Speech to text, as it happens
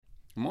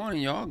Good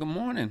morning, y'all. Good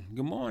morning.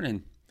 Good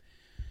morning.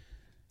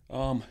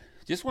 Um,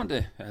 just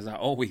wanted to, as I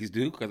always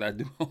do, because I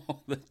do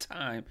all the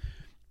time,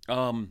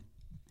 um,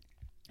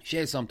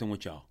 share something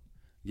with y'all.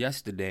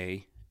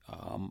 Yesterday,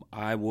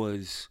 I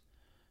was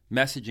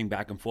messaging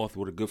back and forth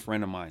with a good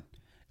friend of mine,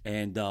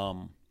 and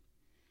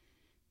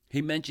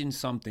he mentioned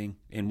something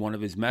in one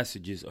of his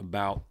messages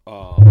about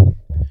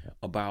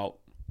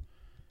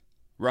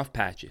rough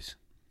patches.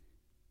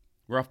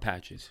 Rough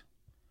patches.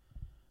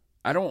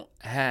 I don't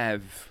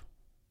have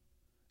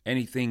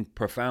anything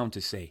profound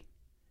to say.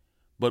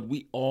 But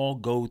we all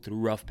go through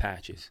rough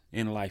patches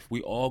in life.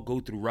 We all go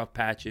through rough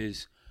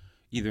patches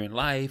either in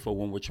life or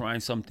when we're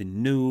trying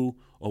something new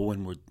or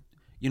when we're,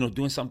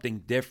 doing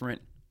something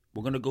different.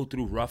 We're going to go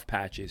through rough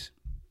patches.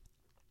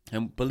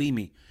 And believe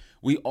me,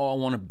 we all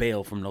want to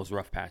bail from those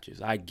rough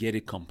patches. I get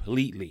it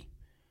completely.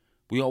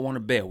 We all want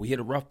to bail. We hit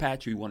a rough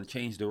patch, we want to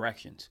change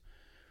directions.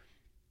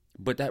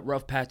 But that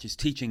rough patch is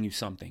teaching you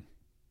something.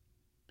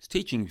 It's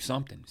teaching you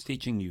something. It's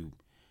teaching you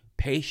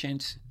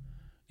patience.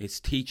 It's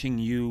teaching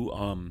you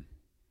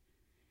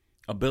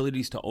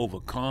abilities to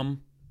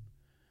overcome.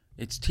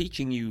 It's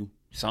teaching you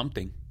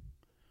something.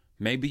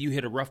 Maybe you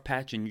hit a rough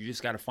patch and you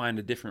just got to find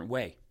a different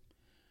way.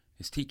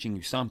 It's teaching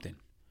you something.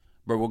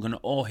 But we're going to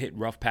all hit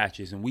rough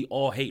patches, and we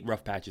all hate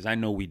rough patches. I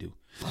know we do.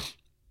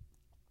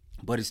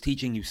 But it's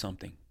teaching you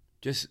something.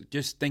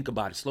 Just think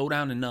about it. Slow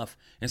down enough.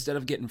 Instead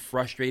of getting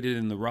frustrated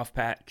in the rough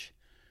patch,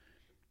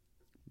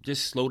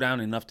 just slow down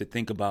enough to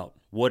think about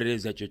what it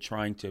is that you're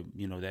trying to,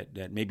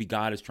 that maybe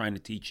God is trying to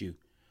teach you.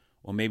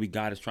 Or maybe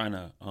God is trying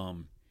to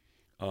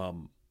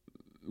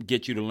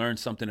get you to learn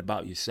something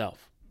about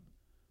yourself.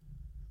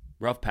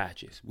 Rough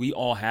patches. We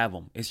all have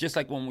them. It's just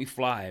like when we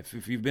fly.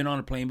 If you've been on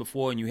a plane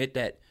before and you hit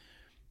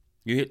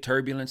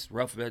turbulence.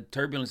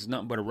 Turbulence is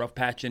nothing but a rough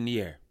patch in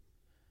the air.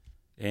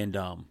 And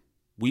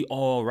we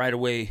all right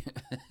away,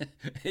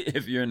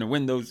 if you're in the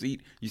window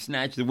seat, you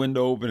snatch the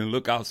window open and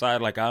look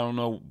outside like I don't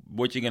know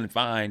what you're gonna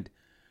find,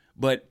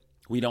 but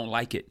we don't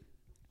like it.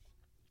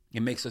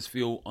 It makes us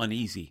feel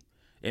uneasy.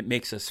 It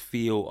makes us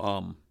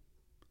feel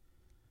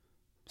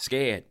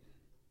scared.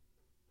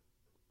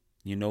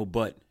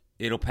 But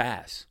it'll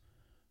pass.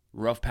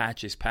 Rough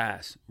patches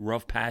pass.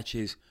 Rough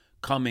patches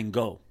come and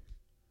go.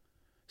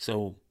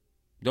 So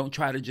don't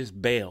try to just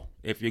bail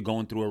if you're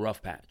going through a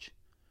rough patch.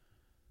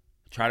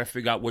 Try to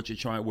figure out what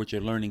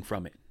you're learning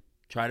from it.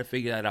 Try to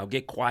figure that out.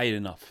 Get quiet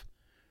enough.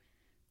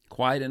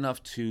 Quiet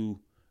enough to,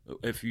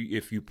 if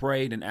you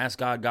prayed and ask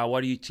God,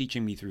 what are you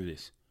teaching me through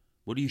this?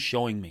 What are you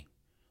showing me?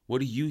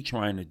 What are you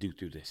trying to do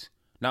through this?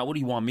 Not what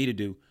do you want me to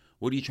do?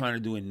 What are you trying to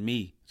do in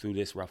me through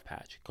this rough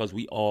patch? Because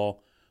we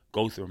all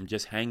go through them.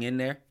 Just hang in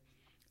there,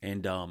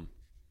 and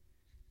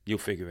you'll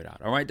figure it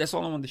out. All right, that's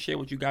all I wanted to share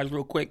with you guys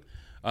real quick.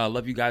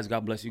 Love you guys.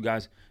 God bless you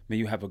guys. May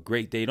you have a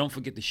great day. Don't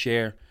forget to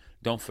share.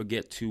 Don't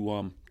forget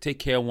to take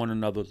care of one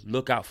another.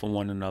 Look out for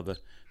one another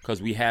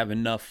because we have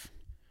enough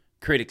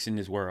critics in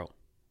this world.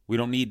 We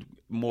don't need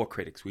more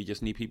critics. We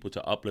just need people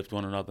to uplift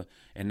one another,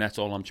 and that's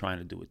all I'm trying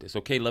to do with this.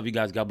 Okay, love you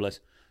guys. God bless,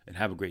 and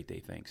have a great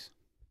day. Thanks.